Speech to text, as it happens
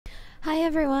Hi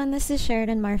everyone, this is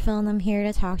Sheridan Marfil and I'm here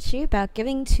to talk to you about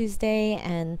Giving Tuesday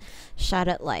and Shot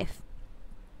at Life.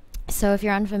 So if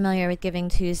you're unfamiliar with Giving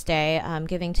Tuesday,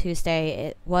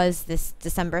 it was this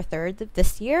December 3rd of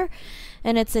this year,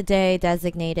 and it's a day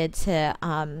designated to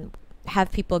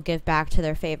have people give back to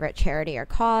their favorite charity or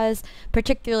cause,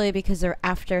 particularly because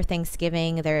after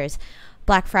Thanksgiving, there's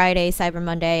Black Friday, Cyber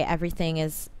Monday, everything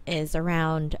is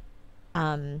around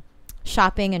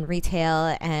shopping and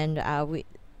retail, and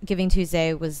Giving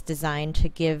Tuesday was designed to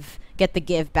get the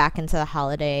give back into the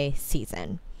holiday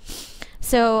season.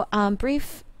 So,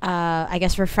 brief, I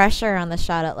guess, refresher on the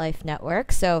Shot at Life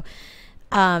network. So,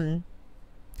 we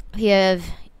have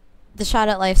the Shot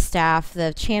at Life staff,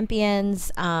 the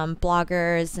champions,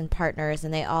 bloggers, and partners,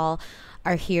 and they all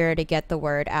are here to get the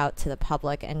word out to the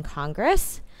public and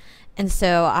Congress. And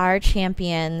so our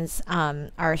champions are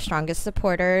our strongest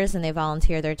supporters, and they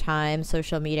volunteer their time,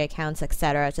 social media accounts,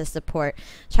 etc., to support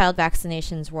child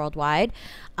vaccinations worldwide.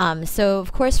 So,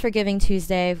 of course, for Giving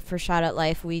Tuesday, for Shot at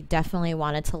Life, we definitely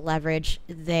wanted to leverage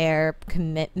their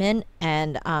commitment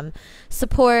and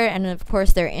support, and, of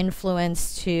course, their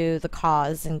influence to the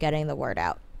cause and getting the word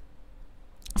out.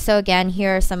 So again,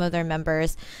 here are some of their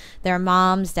members. They're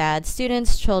moms, dads,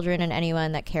 students, children, and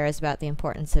anyone that cares about the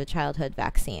importance of childhood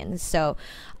vaccines. So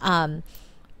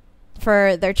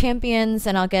for their champions,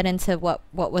 and I'll get into what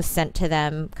was sent to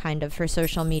them kind of for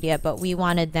social media, but we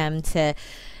wanted them to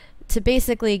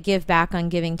basically give back on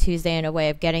Giving Tuesday in a way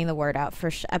of getting the word out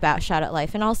about Shot at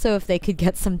Life. And also if they could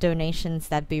get some donations,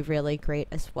 that'd be really great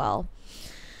as well.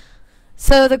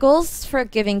 So the goals for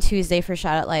Giving Tuesday for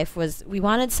Shot at Life was we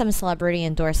wanted some celebrity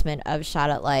endorsement of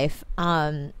Shot at Life.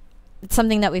 It's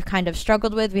something that we've kind of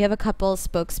struggled with. We have a couple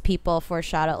spokespeople for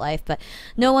Shot at Life, but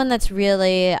no one that's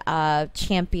really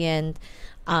championed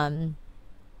other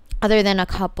than a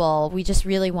couple. We just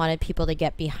really wanted people to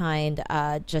get behind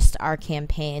just our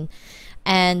campaign.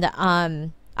 And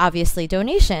obviously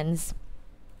donations.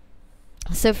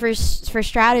 So for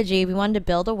strategy, we wanted to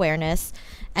build awareness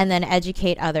and then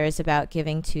educate others about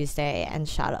Giving Tuesday and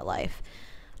Shot at Life.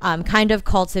 Kind of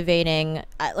cultivating,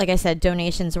 like I said,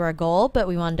 donations were a goal, but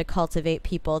we wanted to cultivate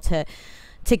people to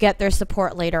get their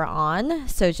support later on.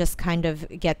 So just kind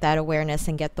of get that awareness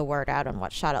and get the word out on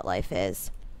what Shot at Life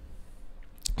is.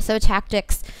 So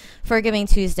tactics for Giving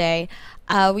Tuesday,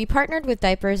 we partnered with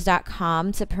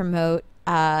diapers.com to promote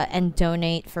and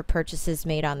donate for purchases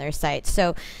made on their site.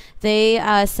 So they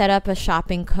set up a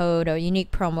shopping code, a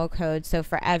unique promo code. So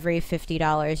for every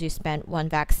 $50 you spent, one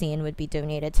vaccine would be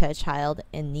donated to a child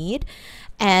in need.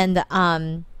 And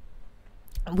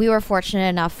we were fortunate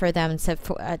enough for them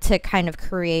to kind of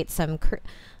create some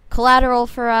collateral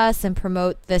for us and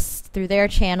promote this through their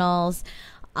channels.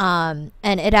 And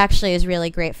it actually is really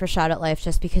great for Shot at Life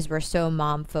just because we're so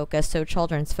mom focused, so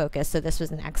children's focused. So this was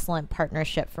an excellent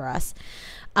partnership for us.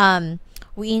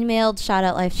 We emailed Shot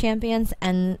at Life champions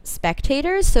and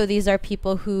spectators. So these are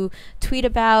people who tweet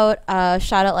about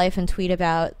Shot at Life and tweet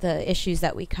about the issues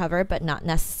that we cover, but not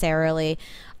necessarily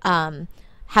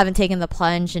haven't taken the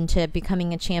plunge into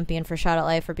becoming a champion for Shot at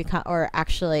Life or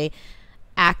actually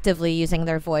actively using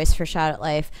their voice for Shot at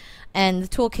Life. And the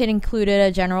toolkit included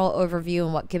a general overview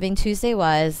on what Giving Tuesday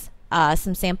was,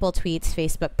 some sample tweets,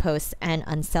 Facebook posts, and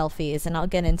unselfies. And I'll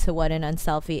get into what an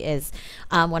unselfie is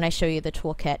when I show you the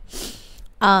toolkit.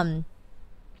 I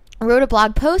wrote a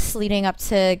blog post leading up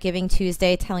to Giving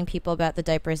Tuesday telling people about the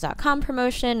diapers.com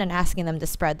promotion and asking them to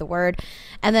spread the word.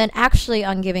 And then actually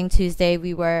on Giving Tuesday,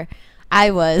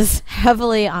 I was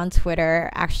heavily on Twitter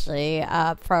actually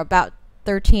for about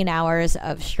 13 hours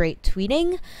of straight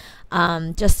tweeting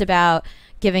just about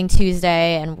Giving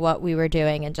Tuesday and what we were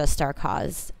doing and just our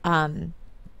cause. And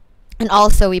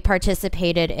also we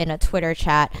participated in a Twitter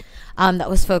chat that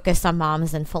was focused on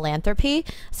moms and philanthropy.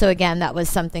 So again, that was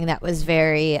something that was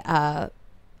very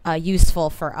useful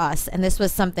for us. And this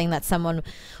was something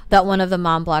that one of the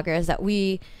mom bloggers that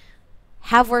we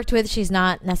have worked with, she's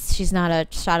not a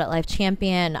Shot at Life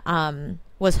champion,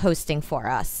 was hosting for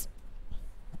us.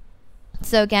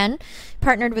 So again,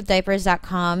 partnered with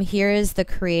diapers.com. Here is the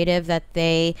creative that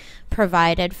they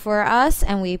provided for us,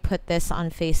 and we put this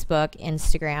on Facebook,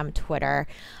 Instagram, Twitter,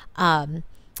 and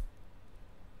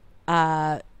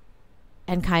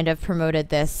kind of promoted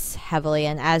this heavily,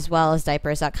 and as well as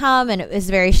diapers.com, and it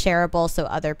was very shareable, so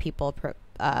other people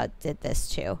did this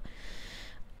too.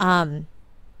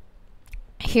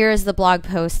 Here's the blog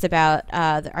post about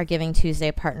our Giving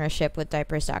Tuesday partnership with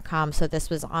diapers.com. So this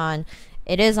was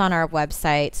it is on our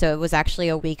website. So it was actually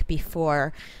a week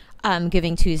before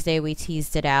Giving Tuesday. We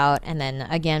teased it out and then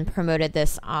again promoted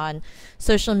this on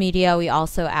social media. We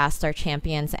also asked our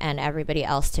champions and everybody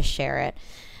else to share it.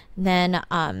 Then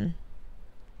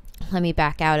let me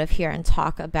back out of here and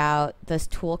talk about this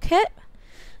toolkit.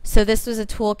 So this was a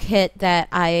toolkit that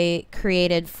I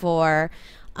created for,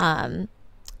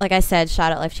 like I said,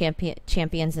 Shot at Life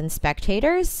champions and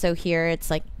spectators. So here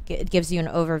it's like, it gives you an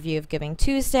overview of Giving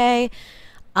Tuesday,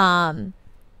 our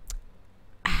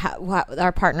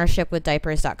partnership with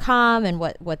diapers.com and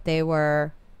what they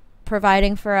were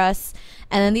providing for us.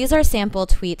 And then these are sample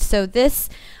tweets. So this,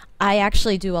 I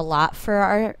actually do a lot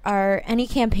for our any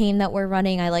campaign that we're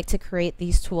running. I like to create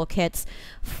these toolkits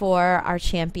for our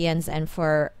champions and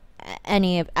for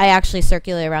I actually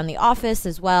circulate around the office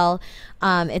as well.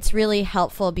 It's really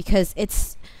helpful because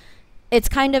it's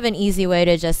kind of an easy way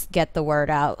to just get the word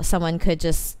out. Someone could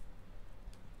just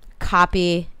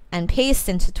copy and paste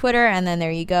into Twitter, and then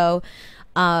there you go.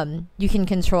 You can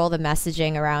control the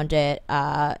messaging around it.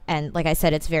 And like I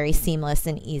said, it's very seamless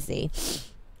and easy.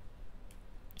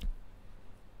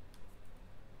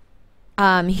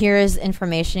 Here is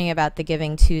information about the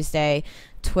Giving Tuesday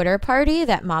Twitter party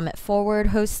that Mom It Forward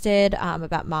hosted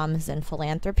about moms and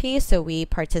philanthropy. So we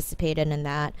participated in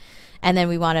that, and then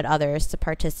we wanted others to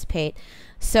participate.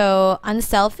 So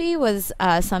Unselfie was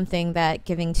something that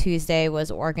Giving Tuesday was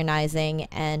organizing,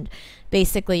 and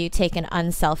basically you take an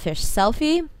unselfish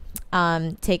selfie,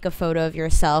 take a photo of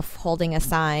yourself holding a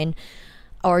sign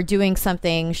or doing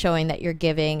something showing that you're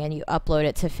giving, and you upload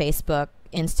it to Facebook,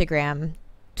 Instagram,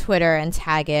 Twitter, and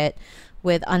tag it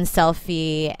with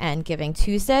Unselfie and Giving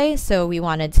Tuesday. So we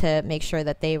wanted to make sure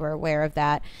that they were aware of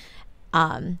that,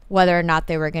 whether or not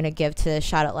they were going to give to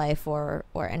Shot at Life or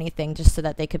anything, just so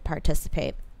that they could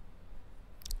participate.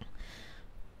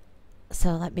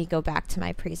 So let me go back to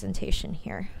my presentation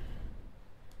here.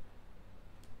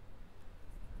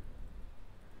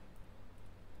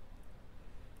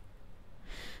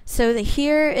 So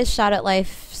here is Shot at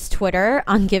Life's Twitter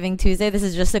on Giving Tuesday. This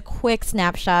is just a quick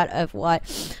snapshot of what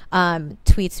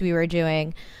tweets we were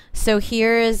doing. So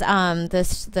here is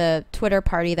the Twitter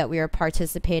party that we were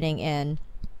participating in.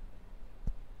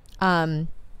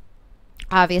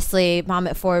 Obviously, Mom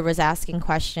It Forward was asking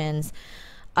questions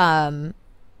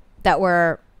that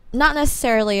were not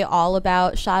necessarily all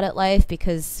about Shot at Life,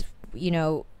 because, you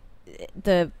know,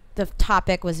 the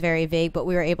topic was very vague, but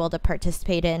we were able to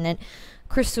participate in it.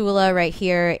 Chrysula right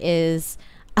here is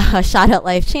a Shot at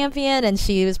Life champion, and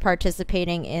she was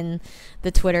participating in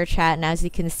the Twitter chat. And as you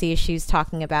can see, she was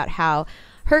talking about how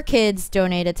her kids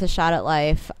donated to Shot at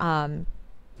Life,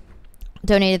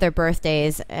 donated their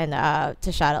birthdays and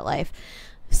to Shot at Life.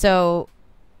 So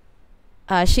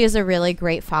she has a really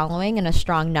great following and a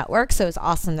strong network. So it's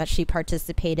awesome that she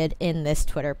participated in this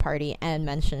Twitter party and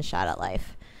mentioned Shot at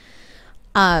Life.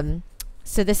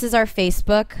 So this is our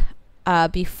Facebook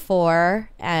before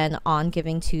and on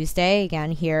Giving Tuesday.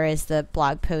 Again, here is the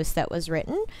blog post that was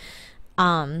written.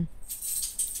 And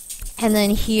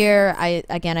then here,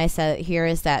 I said here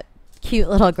is that cute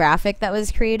little graphic that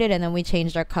was created, and then we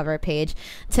changed our cover page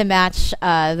to match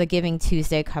the Giving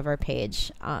Tuesday cover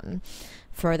page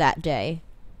for that day.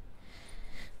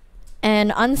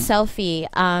 And Unselfie,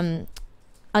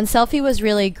 Unselfie was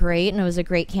really great, and it was a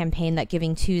great campaign that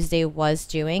Giving Tuesday was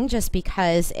doing, just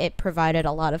because it provided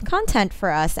a lot of content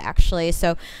for us, actually.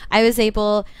 So I was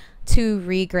able to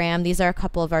regram, these are a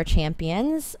couple of our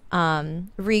champions,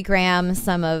 regram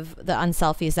some of the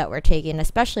Unselfies that we're taking,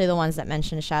 especially the ones that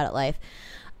mentioned Shot at Life.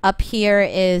 Up here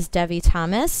is Debbie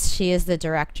Thomas. She is the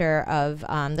director of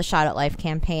the Shot at Life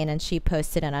campaign, and she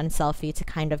posted an Unselfie to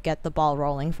kind of get the ball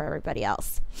rolling for everybody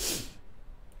else.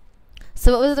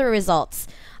 So what were the results?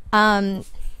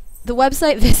 The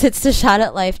website visits to Shot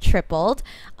at Life tripled.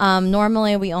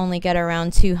 Normally we only get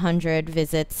around 200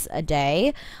 visits a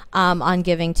day. On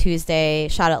Giving Tuesday,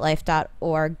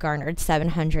 shotatlife.org garnered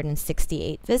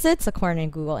 768 visits according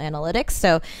to Google Analytics.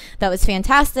 So that was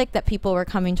fantastic that people were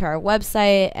coming to our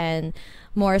website, and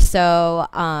more so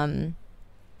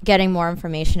getting more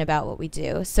information about what we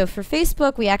do. So for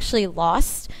Facebook, we actually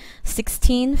lost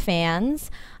 16 fans.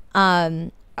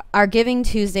 Our Giving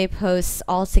Tuesday posts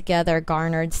altogether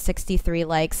garnered 63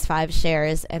 likes, 5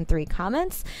 shares, and 3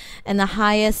 comments. And the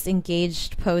highest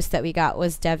engaged post that we got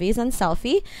was Debbie's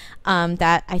Unselfie.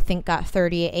 That I think got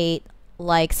 38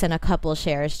 likes and a couple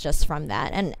shares just from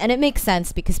that. And it makes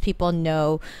sense because people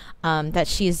know that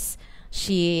she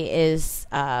is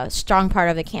a strong part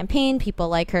of the campaign. People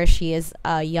like her. She is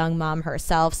a young mom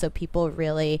herself, so people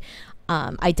really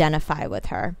identify with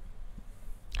her.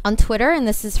 On Twitter, and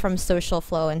this is from Social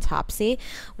Flow and Topsy,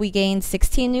 we gained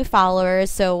 16 new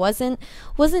followers, so it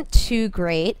wasn't too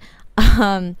great,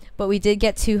 but we did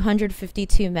get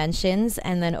 252 mentions,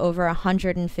 and then over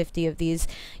 150 of these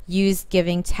used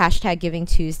hashtag Giving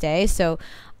Tuesday. So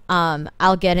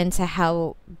I'll get into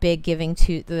how big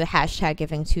the hashtag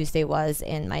Giving Tuesday was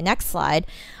in my next slide.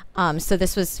 So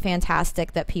this was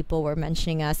fantastic that people were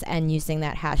mentioning us and using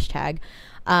that hashtag.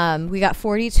 We got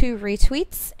 42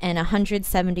 retweets and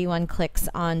 171 clicks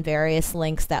on various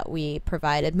links that we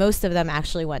provided. Most of them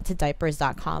actually went to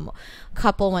diapers.com. A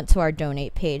couple went to our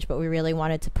donate page, but we really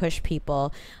wanted to push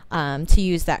people to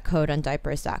use that code on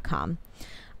diapers.com.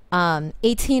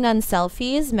 18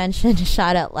 unselfies mentioned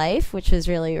Shot at Life, which was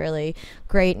really, really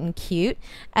great and cute.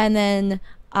 And then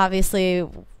obviously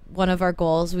one of our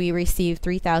goals, we received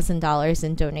 $3,000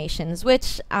 in donations,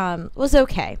 which was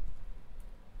okay.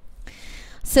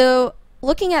 So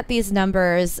looking at these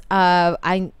numbers,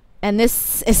 and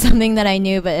this is something that I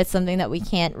knew, but it's something that we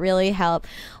can't really help.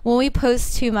 When we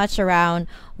post too much around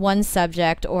one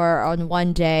subject or on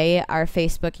one day, our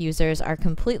Facebook users are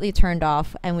completely turned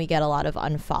off and we get a lot of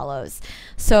unfollows.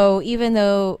 So even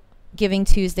though Giving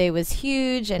Tuesday was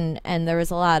huge and there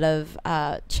was a lot of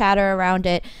chatter around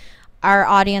it, our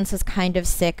audience was kind of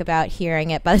sick about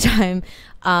hearing it by the time,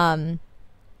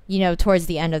 towards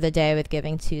the end of the day with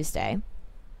Giving Tuesday.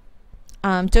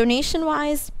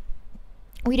 Donation-wise,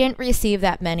 we didn't receive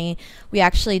that many. We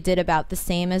actually did about the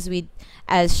same as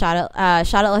Shot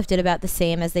at Life did about the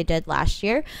same as they did last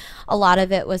year. A lot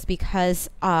of it was because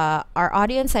our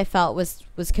audience, I felt,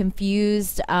 was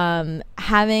confused.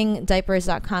 Having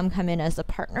diapers.com come in as a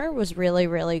partner was really,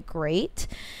 really great.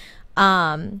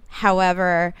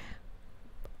 However,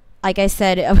 like I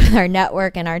said, with our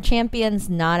network and our champions,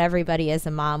 not everybody is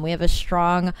a mom. We have a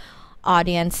strong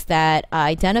audience that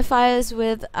identifies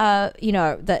with,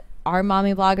 that are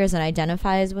mommy bloggers and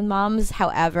identifies with moms.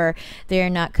 However, they're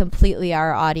not completely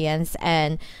our audience.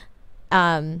 And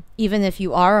even if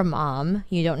you are a mom,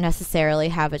 you don't necessarily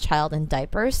have a child in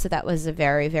diapers. So that was a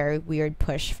very, very weird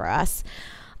push for us.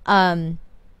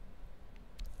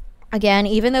 Again,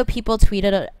 even though people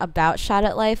tweeted about Shot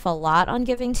at Life a lot on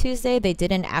Giving Tuesday, they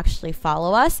didn't actually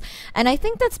follow us. And I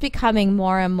think that's becoming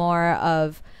more and more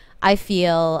of, I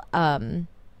feel, a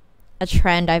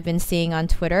trend I've been seeing on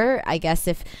Twitter. I guess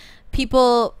if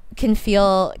people can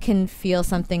feel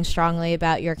something strongly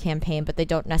about your campaign, but they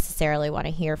don't necessarily want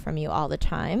to hear from you all the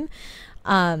time.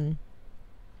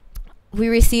 We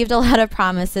received a lot of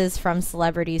promises from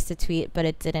celebrities to tweet, but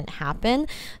it didn't happen.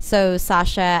 So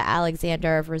Sasha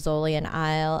Alexander of Rizzoli and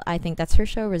Isle, I think that's her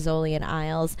show, Rizzoli and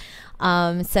Isles,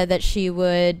 said that she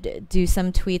would do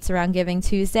some tweets around Giving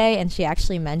Tuesday, and she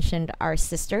actually mentioned our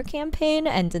sister campaign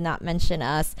and did not mention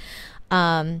us.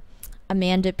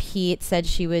 Amanda Pete said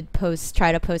she would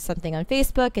try to post something on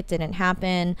Facebook. It didn't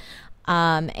happen.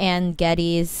 Anne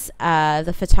Geddes,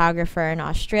 the photographer in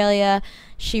Australia,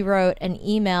 she wrote an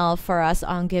email for us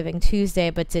on Giving Tuesday,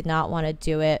 but did not want to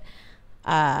do it,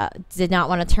 did not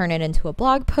want to turn it into a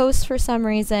blog post for some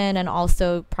reason, and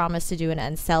also promised to do an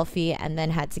unselfie and then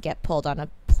had to get pulled on a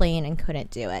plane and couldn't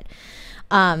do it.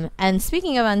 And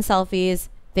speaking of unselfies,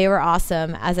 they were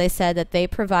awesome. As I said, that they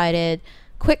provided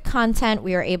quick content.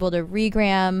 We were able to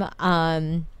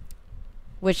regram,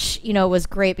 which, was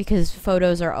great because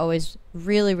photos are always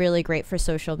really, really great for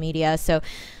social media. So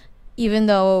even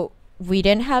though we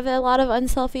didn't have a lot of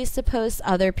unselfies to post,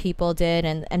 other people did,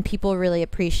 and people really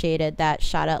appreciated that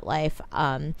Shot at Life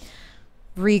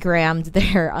regrammed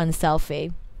their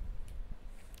unselfie.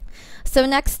 So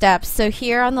next steps. So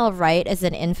here on the right is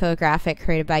an infographic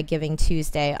created by Giving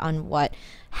Tuesday on what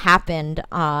happened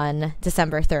on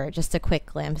December 3rd, just a quick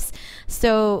glimpse.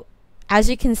 So as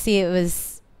you can see, it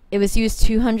was used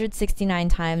 269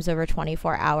 times over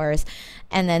 24 hours,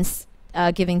 and then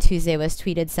Giving Tuesday was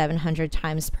tweeted 700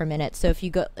 times per minute. So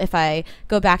if I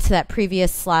go back to that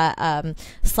previous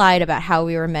slide about how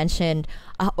we were mentioned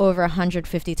over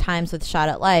 150 times with Shot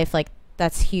at Life, like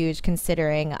that's huge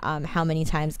considering how many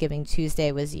times Giving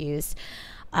Tuesday was used.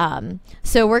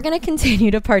 So we're going to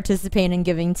continue to participate in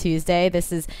Giving Tuesday.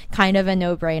 This is kind of a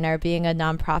no-brainer. Being a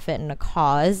nonprofit and a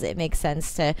cause, it makes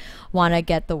sense to want to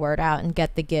get the word out and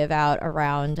get the give out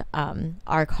around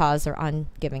our cause or on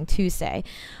Giving Tuesday.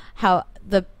 How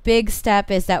the big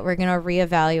step is that we're going to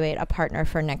reevaluate a partner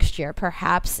for next year.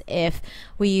 Perhaps if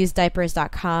we use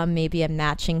diapers.com, maybe a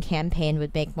matching campaign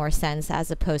would make more sense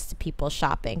as opposed to people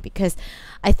shopping, because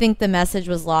I think the message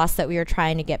was lost that we were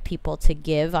trying to get people to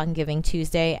give on Giving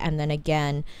Tuesday, and then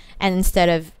again, and instead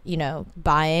of,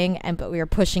 buying, but we were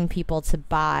pushing people to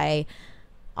buy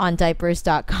on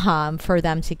diapers.com for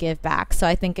them to give back. So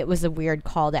I think it was a weird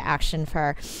call to action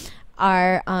for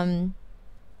our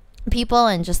people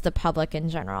and just the public in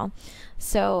general.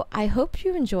 So I hope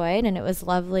you enjoyed, and it was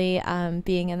lovely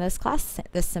being in this class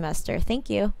this semester.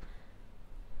 Thank you.